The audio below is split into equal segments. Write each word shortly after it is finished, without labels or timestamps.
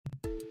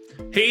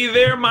Hey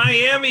there,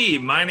 Miami.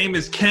 My name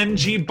is Ken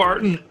G.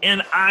 Barton,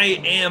 and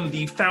I am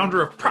the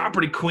founder of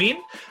Property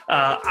Queen.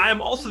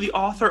 I'm also the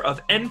author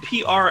of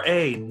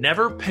NPRA,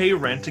 Never Pay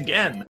Rent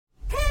Again.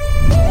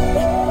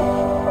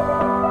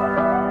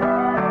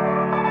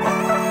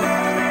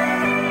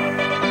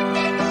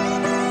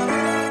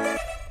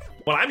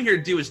 What I'm here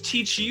to do is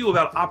teach you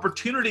about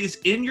opportunities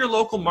in your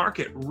local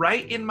market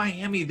right in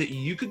Miami that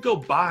you could go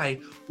buy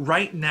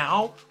right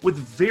now with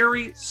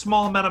very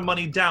small amount of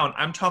money down.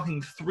 I'm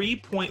talking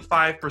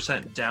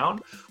 3.5% down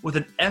with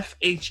an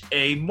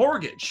FHA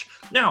mortgage.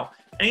 Now,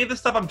 any of the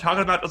stuff I'm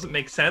talking about doesn't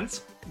make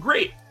sense?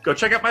 Great. Go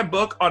check out my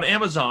book on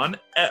Amazon.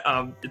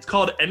 It's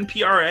called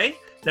NPRA,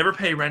 Never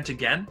Pay Rent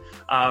Again.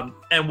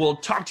 And we'll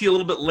talk to you a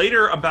little bit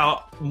later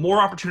about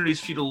more opportunities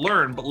for you to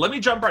learn. But let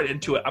me jump right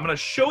into it. I'm going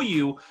to show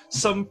you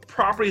some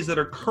properties that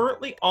are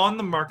currently on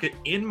the market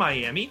in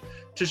Miami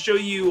to show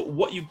you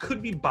what you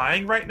could be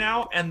buying right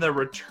now and the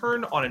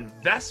return on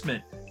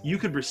investment you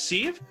could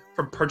receive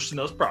from purchasing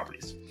those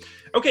properties.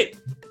 Okay.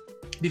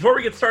 Before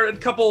we get started, a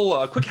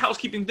couple quick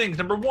housekeeping things.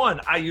 Number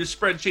one, I use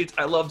spreadsheets.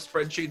 I love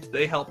spreadsheets.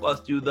 They help us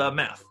do the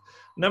math.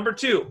 Number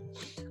two,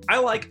 I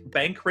like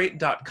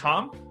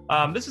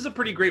bankrate.com. This is a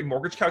pretty great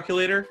mortgage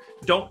calculator.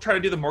 Don't try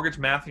to do the mortgage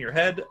math in your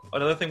head.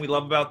 Another thing we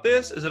love about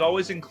this is it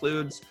always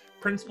includes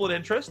principal and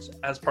interest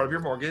as part of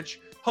your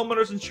mortgage,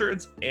 homeowner's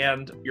insurance,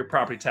 and your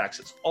property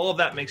taxes. All of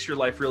that makes your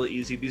life really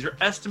easy. These are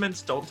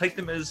estimates. Don't take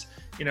them as,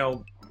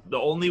 the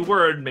only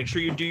word. Make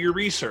sure you do your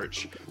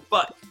research.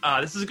 But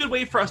this is a good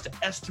way for us to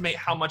estimate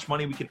how much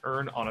money we can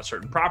earn on a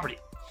certain property.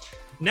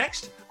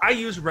 Next, I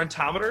use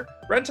Rentometer.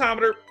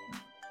 Rentometer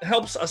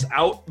helps us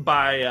out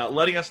by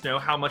letting us know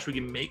how much we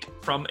can make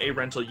from a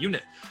rental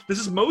unit. This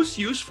is most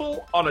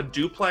useful on a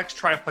duplex,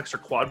 triplex, or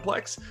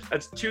quadplex.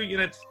 That's 2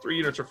 units, 3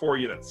 units, or 4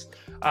 units.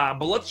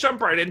 But let's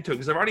jump right into it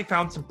because I've already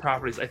found some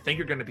properties I think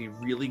are going to be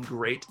really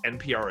great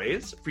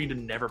NPRAs for you to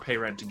never pay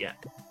rent again.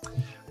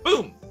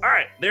 Boom. All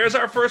right, there's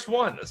our first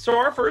one. So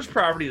our first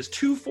property is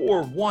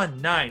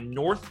 2419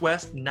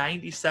 Northwest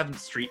 97th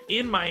Street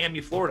in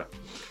Miami, Florida.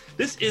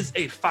 This is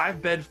a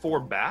 5-bed,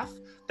 4-bath.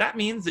 That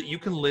means that you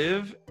can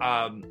live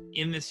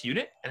in this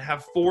unit and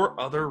have 4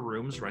 other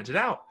rooms rented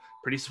out.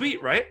 Pretty sweet,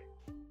 right?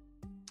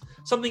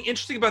 Something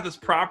interesting about this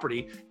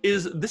property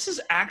is this is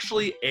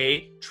actually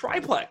a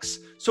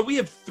triplex. So we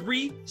have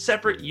 3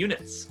 separate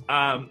units.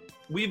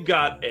 We've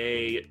got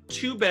a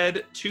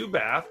 2-bed,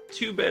 2-bath,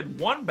 2-bed,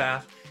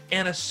 1-bath,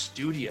 and a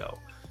studio.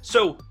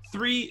 So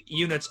 3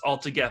 units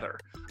altogether.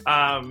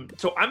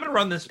 So I'm going to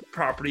run this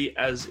property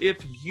as if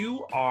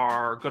you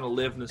are going to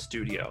live in the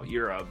studio.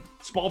 You're a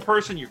small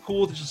person, you're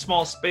cool with just a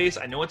small space.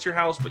 I know it's your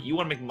house, but you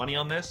want to make money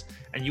on this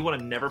and you want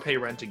to never pay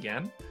rent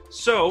again.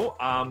 So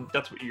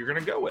that's what you're going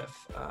to go with.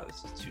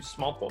 This is too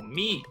small for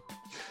me.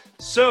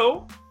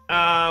 So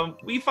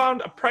we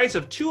found a price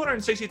of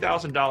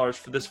 $260,000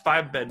 for this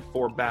 5-bed,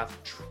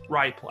 4-bath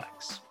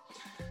triplex.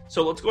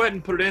 So let's go ahead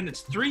and put it in.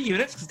 It's 3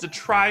 units because it's a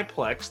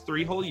triplex,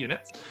 3 whole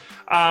units.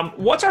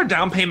 What's our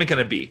down payment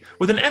going to be?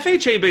 With an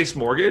FHA-based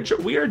mortgage,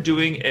 we are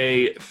doing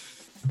a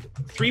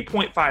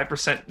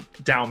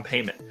 3.5% down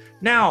payment.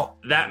 Now,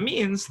 that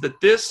means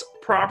that this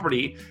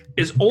property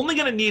is only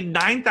going to need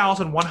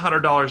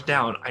 $9,100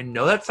 down. I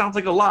know that sounds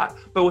like a lot,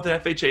 but with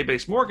an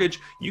FHA-based mortgage,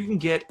 you can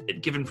get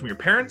it given from your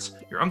parents,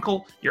 your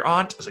uncle, your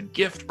aunt as a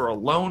gift or a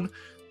loan.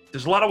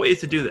 There's a lot of ways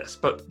to do this,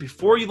 but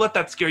before you let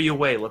that scare you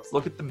away, let's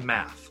look at the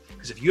math.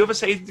 Because if you have a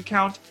savings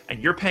account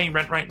and you're paying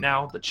rent right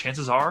now, the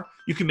chances are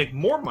you can make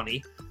more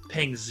money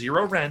paying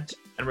 0 rent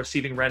and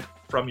receiving rent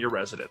from your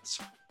residence.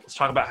 Let's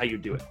talk about how you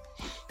do it.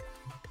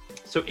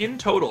 So in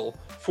total,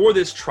 for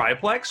this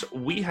triplex,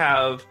 we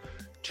have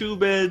 2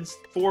 beds,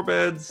 4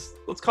 beds,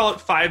 let's call it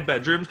 5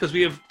 bedrooms because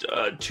we have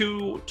a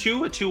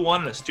 2-1,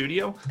 and a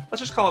studio. Let's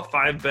just call it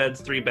 5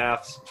 beds, 3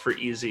 baths for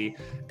easy.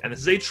 And this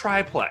is a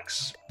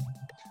triplex.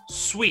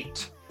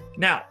 Sweet.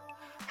 Now,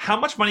 how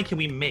much money can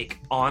we make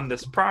on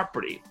this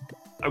property?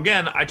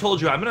 Again, I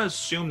told you, I'm going to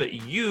assume that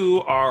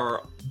you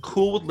are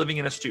cool with living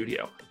in a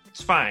studio.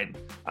 It's fine.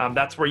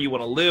 That's where you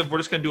want to live. We're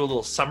just going to do a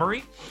little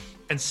summary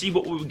and see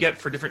what we would get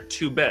for different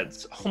 2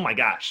 beds. Oh my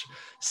gosh,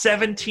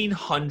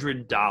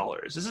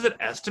 $1,700. This is an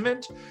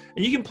estimate,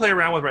 and you can play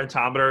around with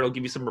Rentometer. It'll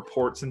give you some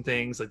reports and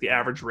things like the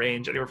average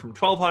range, anywhere from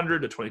 $1,200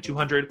 to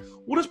 $2,200.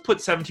 We'll just put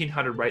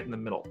 $1,700 right in the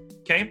middle,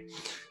 okay?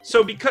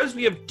 So because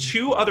we have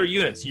 2 other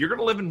units, you're going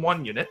to live in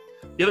 1 unit.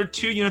 The other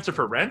 2 units are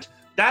for rent.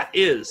 That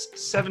is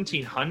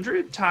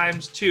 $1,700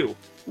 times 2.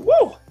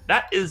 Whoa,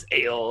 that is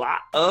a lot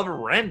of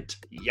rent.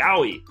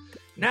 Yowie.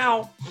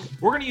 Now,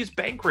 we're going to use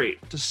Bankrate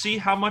to see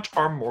how much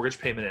our mortgage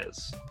payment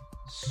is.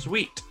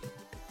 Sweet.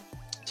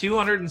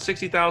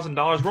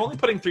 $260,000. We're only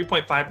putting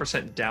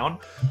 3.5% down.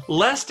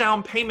 Less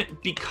down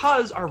payment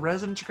because our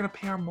residents are going to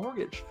pay our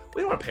mortgage.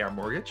 We don't want to pay our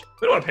mortgage.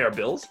 We don't want to pay our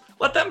bills.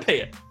 Let them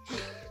pay it.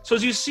 So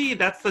as you see,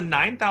 that's the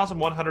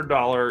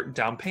 $9,100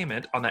 down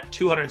payment on that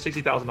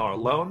 $260,000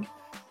 loan.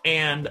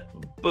 And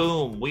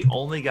boom, we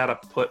only got to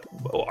put,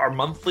 our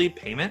monthly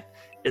payment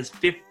is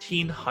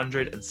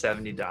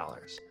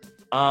 $1,570.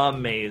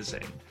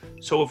 Amazing.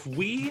 So if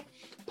we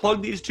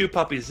plug these two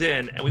puppies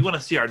in, and we want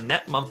to see our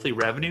net monthly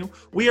revenue.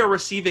 We are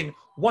receiving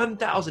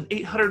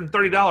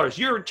 $1,830.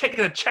 You're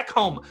taking a check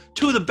home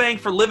to the bank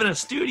for living in a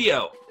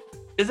studio.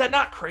 Is that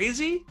not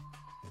crazy?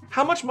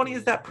 How much money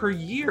is that per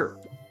year?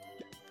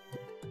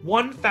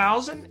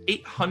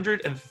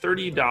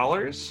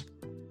 $1,830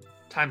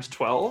 times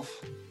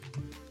 12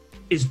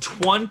 is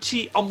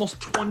almost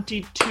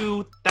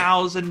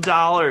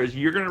 $22,000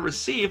 you're going to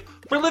receive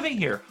for living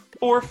here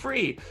for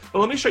free. But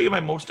let me show you my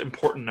most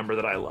important number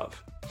that I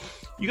love.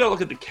 You got to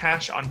look at the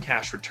cash on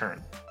cash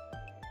return.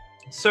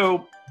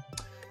 So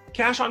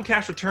cash on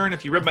cash return,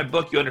 if you read my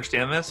book, you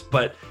understand this,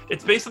 but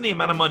it's based on the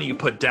amount of money you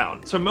put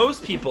down. So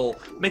most people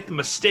make the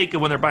mistake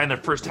of when they're buying their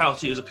first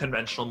house to use a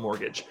conventional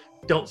mortgage.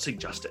 Don't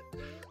suggest it.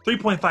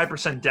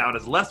 3.5% down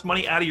is less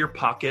money out of your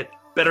pocket,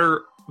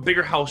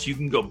 bigger house you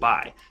can go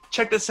buy.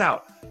 Check this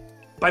out.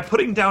 By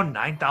putting down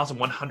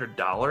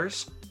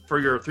 $9,100 for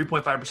your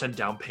 3.5%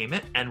 down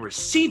payment and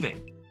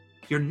receiving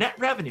your net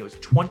revenue is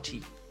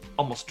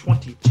almost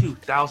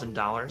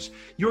 $22,000,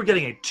 you're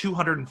getting a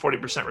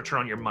 240% return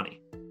on your money.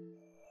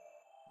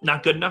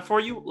 Not good enough for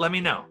you? Let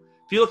me know.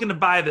 If you're looking to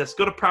buy this,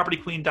 go to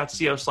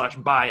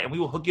propertyqueen.co/buy and we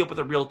will hook you up with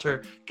a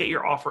realtor. Get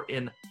your offer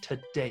in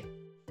today.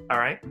 All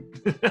right?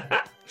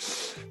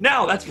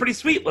 Now, that's pretty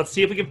sweet. Let's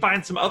see if we can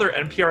find some other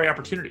NPRA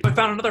opportunities. I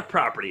found another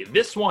property.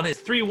 This one is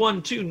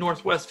 312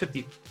 Northwest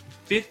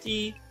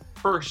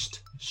 51st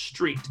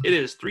Street. It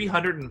is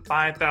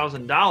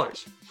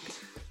 $305,000.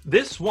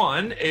 This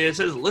one is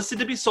listed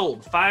to be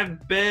sold.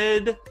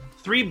 5-bed,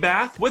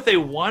 3-bath with a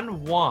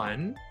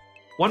 1-bed,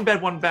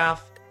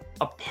 1-bath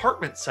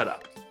apartment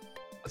setup.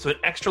 So an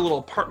extra little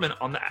apartment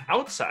on the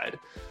outside.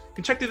 You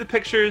can check through the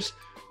pictures.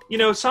 You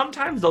know,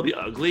 sometimes they'll be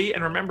ugly.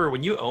 And remember,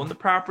 when you own the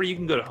property, you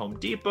can go to Home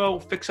Depot,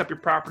 fix up your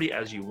property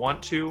as you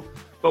want to.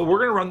 But we're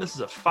going to run this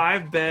as a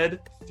 5-bed,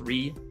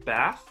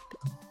 3-bath.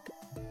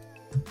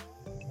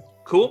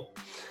 Cool.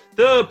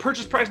 The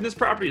purchase price in this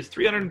property is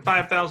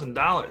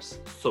 $305,000.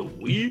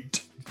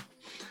 Sweet.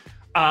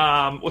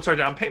 What's our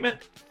down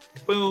payment?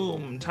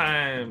 Boom,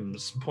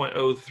 times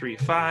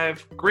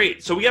 0.035.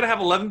 Great. So we got to have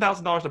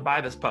 $11,000 to buy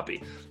this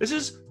puppy. This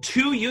is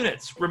 2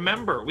 units.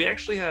 Remember, we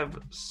actually have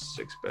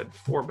 6-bed,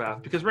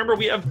 4-bath. Because remember,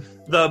 we have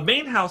the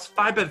main house,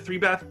 5-bed,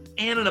 3-bath,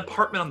 and an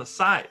apartment on the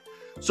side.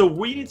 So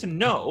we need to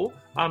know,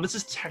 this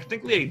is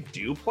technically a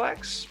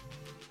duplex.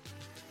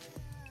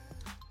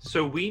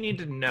 So we need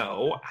to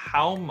know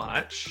how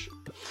much.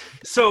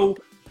 So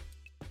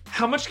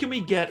how much can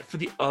we get for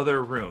the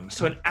other room?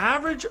 So an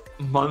average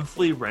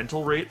monthly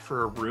rental rate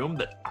for a room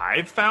that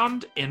I've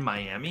found in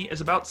Miami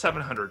is about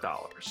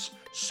 $700.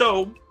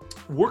 So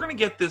we're going to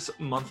get this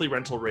monthly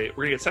rental rate.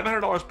 We're going to get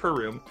 $700 per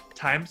room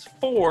times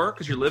 4,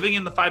 because you're living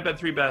in the 5-bed,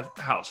 3-bath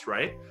house,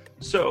 right?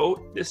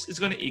 So this is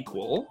going to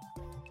equal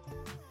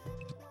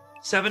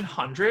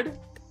 700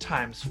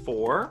 times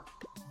 4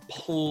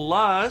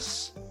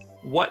 plus,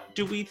 what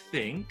do we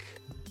think?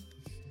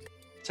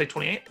 Say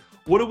 28.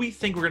 What do we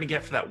think we're going to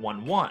get for that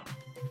 1-1?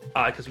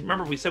 Because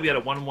remember, we said we had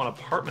a 1-1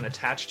 apartment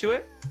attached to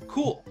it.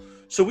 Cool.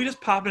 So we just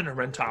pop in a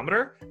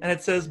rentometer, and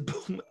it says,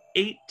 boom,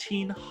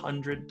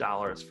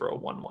 $1,800 for a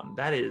 1-1.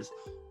 That is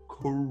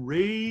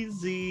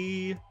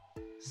crazy.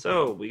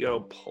 So we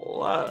go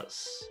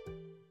plus.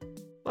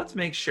 Let's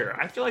make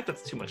sure. I feel like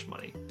that's too much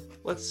money.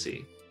 Let's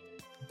see.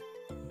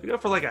 If we go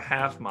for like a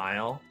half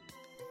mile.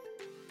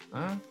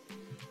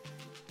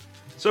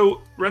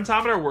 So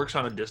rentometer works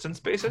on a distance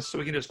basis, so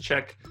we can just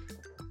check.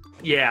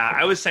 Yeah,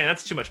 I was saying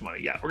that's too much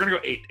money. Yeah, we're gonna go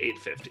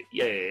 $850.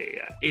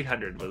 Yeah.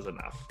 800 was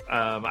enough.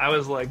 I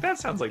was like, that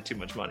sounds like too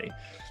much money.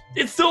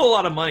 It's still a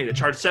lot of money to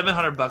charge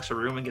 $700 a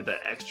room and get that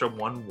extra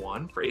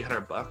 1-1 for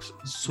 $800.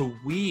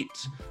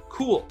 Sweet,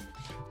 cool.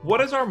 What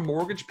is our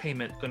mortgage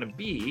payment gonna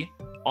be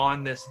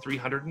on this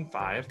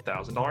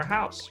 $305,000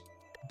 house?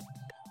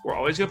 We're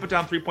always gonna put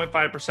down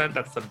 3.5%.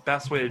 That's the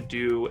best way to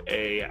do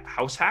a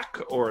house hack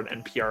or an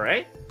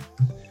NPRA.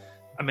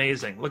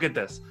 Amazing. Look at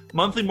this.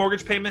 Monthly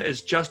mortgage payment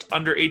is just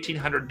under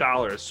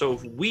 $1,800. So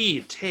if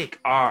we take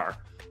our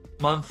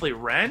monthly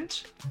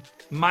rent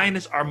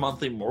minus our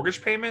monthly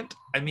mortgage payment,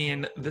 I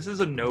mean, this is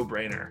a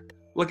no-brainer.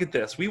 Look at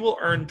this. We will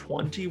earn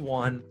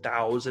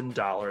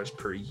 $21,000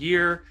 per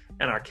year,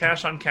 and our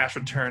cash-on-cash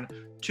return,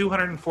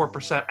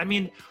 204%. I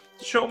mean,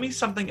 show me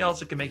something else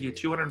that can make you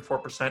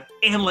 204%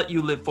 and let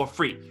you live for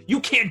free. You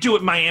can't do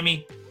it,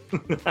 Miami. All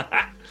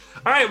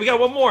right, we got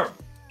one more.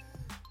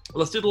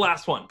 Let's do the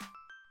last one.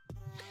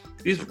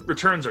 These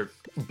returns are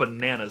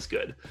bananas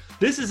good.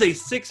 This is a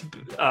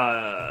 6-bed,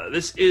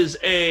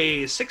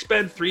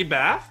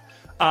 3-bath.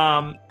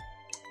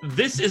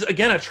 This is,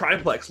 again, a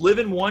triplex. Live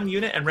in 1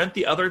 unit and rent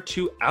the other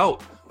 2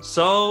 out.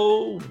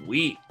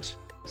 Sweet.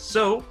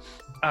 So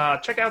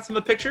check out some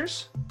of the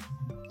pictures.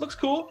 Looks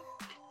cool.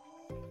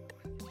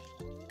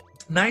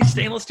 Nice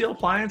stainless steel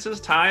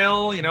appliances,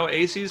 tile, you know,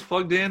 AC's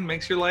plugged in,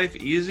 makes your life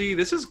easy.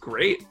 This is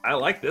great. I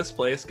like this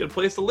place. Good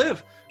place to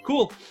live.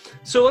 Cool.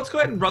 So let's go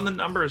ahead and run the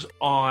numbers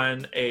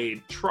on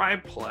a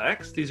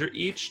triplex. These are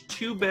each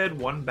 2-bed,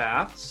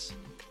 1-baths.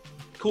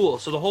 Cool.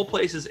 So the whole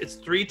place it's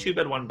 3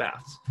 2-bed,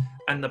 1-baths.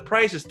 And the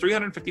price is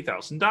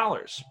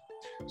 $350,000.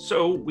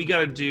 So we got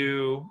to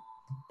do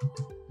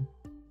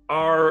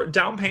our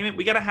down payment.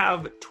 We got to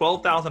have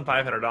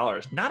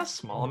 $12,500. Not a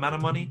small amount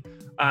of money,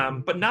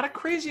 but not a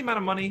crazy amount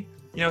of money.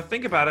 You know,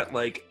 think about it.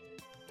 Like,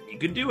 you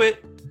could do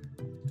it,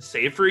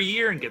 save for a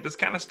year and get this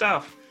kind of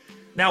stuff.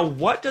 Now,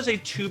 what does a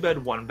 2-bed,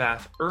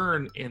 1-bath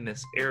earn in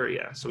this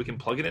area? So we can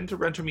plug it into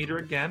Rentometer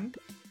again.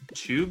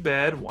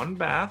 2-bed,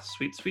 1-bath,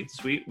 sweet, sweet,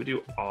 sweet. We do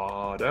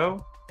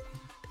auto.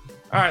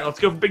 All right, let's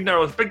go for big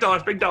dollars, big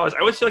dollars, big dollars. I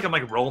always feel like I'm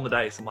like rolling the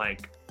dice. I'm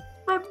like,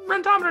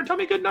 Rentometer, tell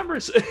me good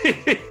numbers.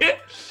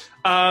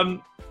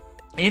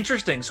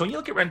 Interesting. So when you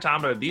look at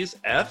Rentometer, these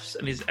Fs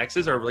and these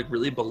Xs are like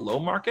really below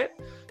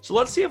market. So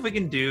let's see if we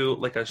can do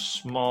like a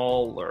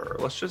smaller,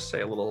 let's just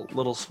say a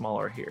little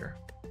smaller here.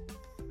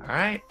 All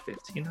right,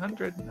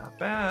 1,500, not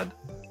bad.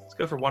 Let's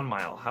go for 1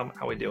 mile. How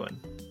we doing?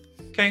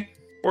 Okay,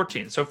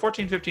 14. So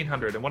 14,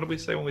 1,500. And what did we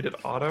say when we did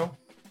auto?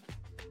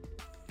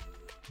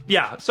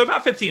 Yeah, so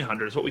about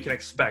 1,500 is what we can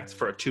expect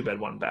for a 2-bed,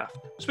 1-bath.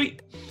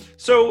 Sweet.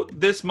 So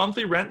this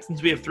monthly rent,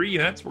 since we have 3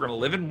 units, we're going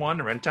to live in 1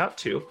 and rent out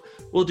 2.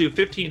 We'll do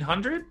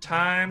 1,500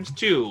 times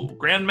 2.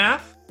 Grand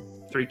math,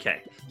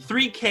 3K.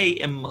 3K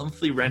in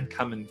monthly rent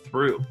coming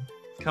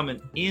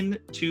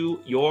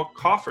into your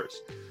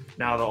coffers.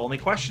 Now, the only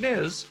question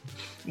is,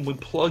 when we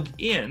plug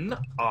in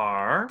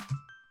our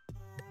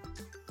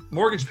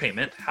mortgage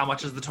payment, how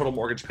much is the total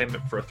mortgage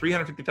payment for a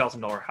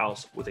 $350,000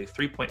 house with a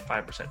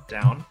 3.5%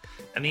 down?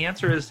 And the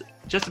answer is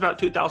just about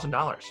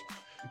 $2,000.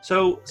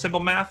 So simple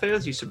math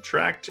is you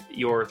subtract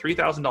your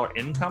 $3,000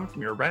 income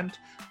from your rent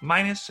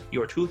minus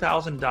your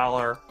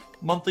 $2,000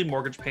 monthly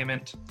mortgage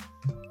payment.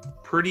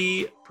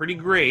 Pretty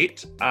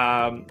great. It's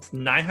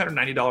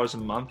 $990 a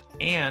month.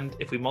 And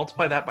if we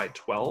multiply that by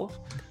 12,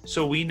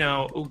 so we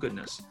know, oh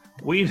goodness,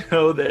 we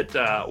know that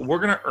we're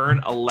going to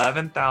earn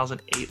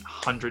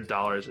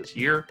 $11,800 this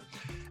year.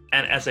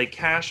 And as a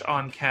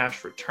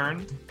cash-on-cash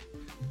return,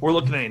 we're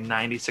looking at a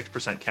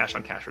 96%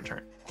 cash-on-cash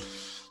return.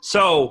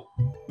 So,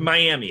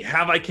 Miami,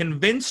 have I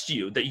convinced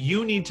you that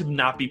you need to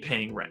not be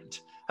paying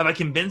rent? Have I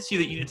convinced you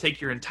that you need to take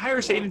your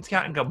entire savings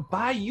account and go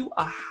buy you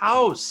a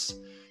house?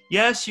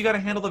 Yes, you got to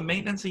handle the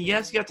maintenance, and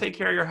yes, you got to take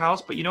care of your house,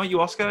 but you know what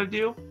you also got to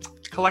do?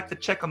 Collect the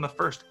check on the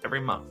 1st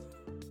every month.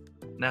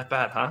 Not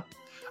bad, huh?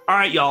 All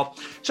right, y'all.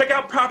 Check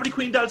out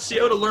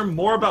propertyqueen.co to learn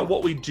more about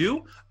what we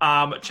do.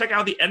 Check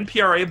out the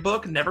NPRA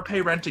book, Never Pay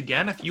Rent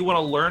Again, if you want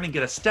to learn and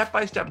get a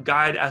step-by-step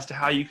guide as to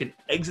how you can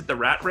exit the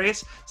rat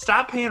race.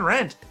 Stop paying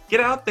rent. Get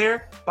out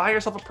there, buy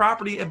yourself a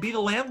property, and be the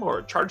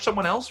landlord. Charge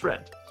someone else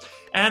rent.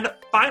 And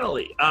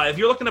finally, if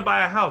you're looking to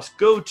buy a house,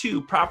 go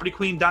to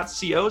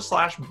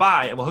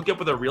propertyqueen.co/buy, and we'll hook you up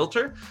with a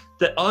realtor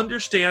that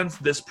understands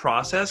this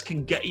process,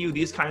 can get you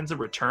these kinds of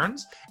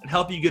returns, and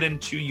help you get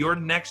into your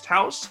next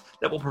house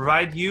that will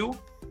provide you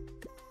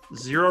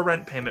 0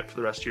 rent payment for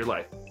the rest of your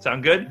life.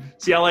 Sound good?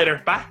 See y'all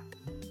later. Bye.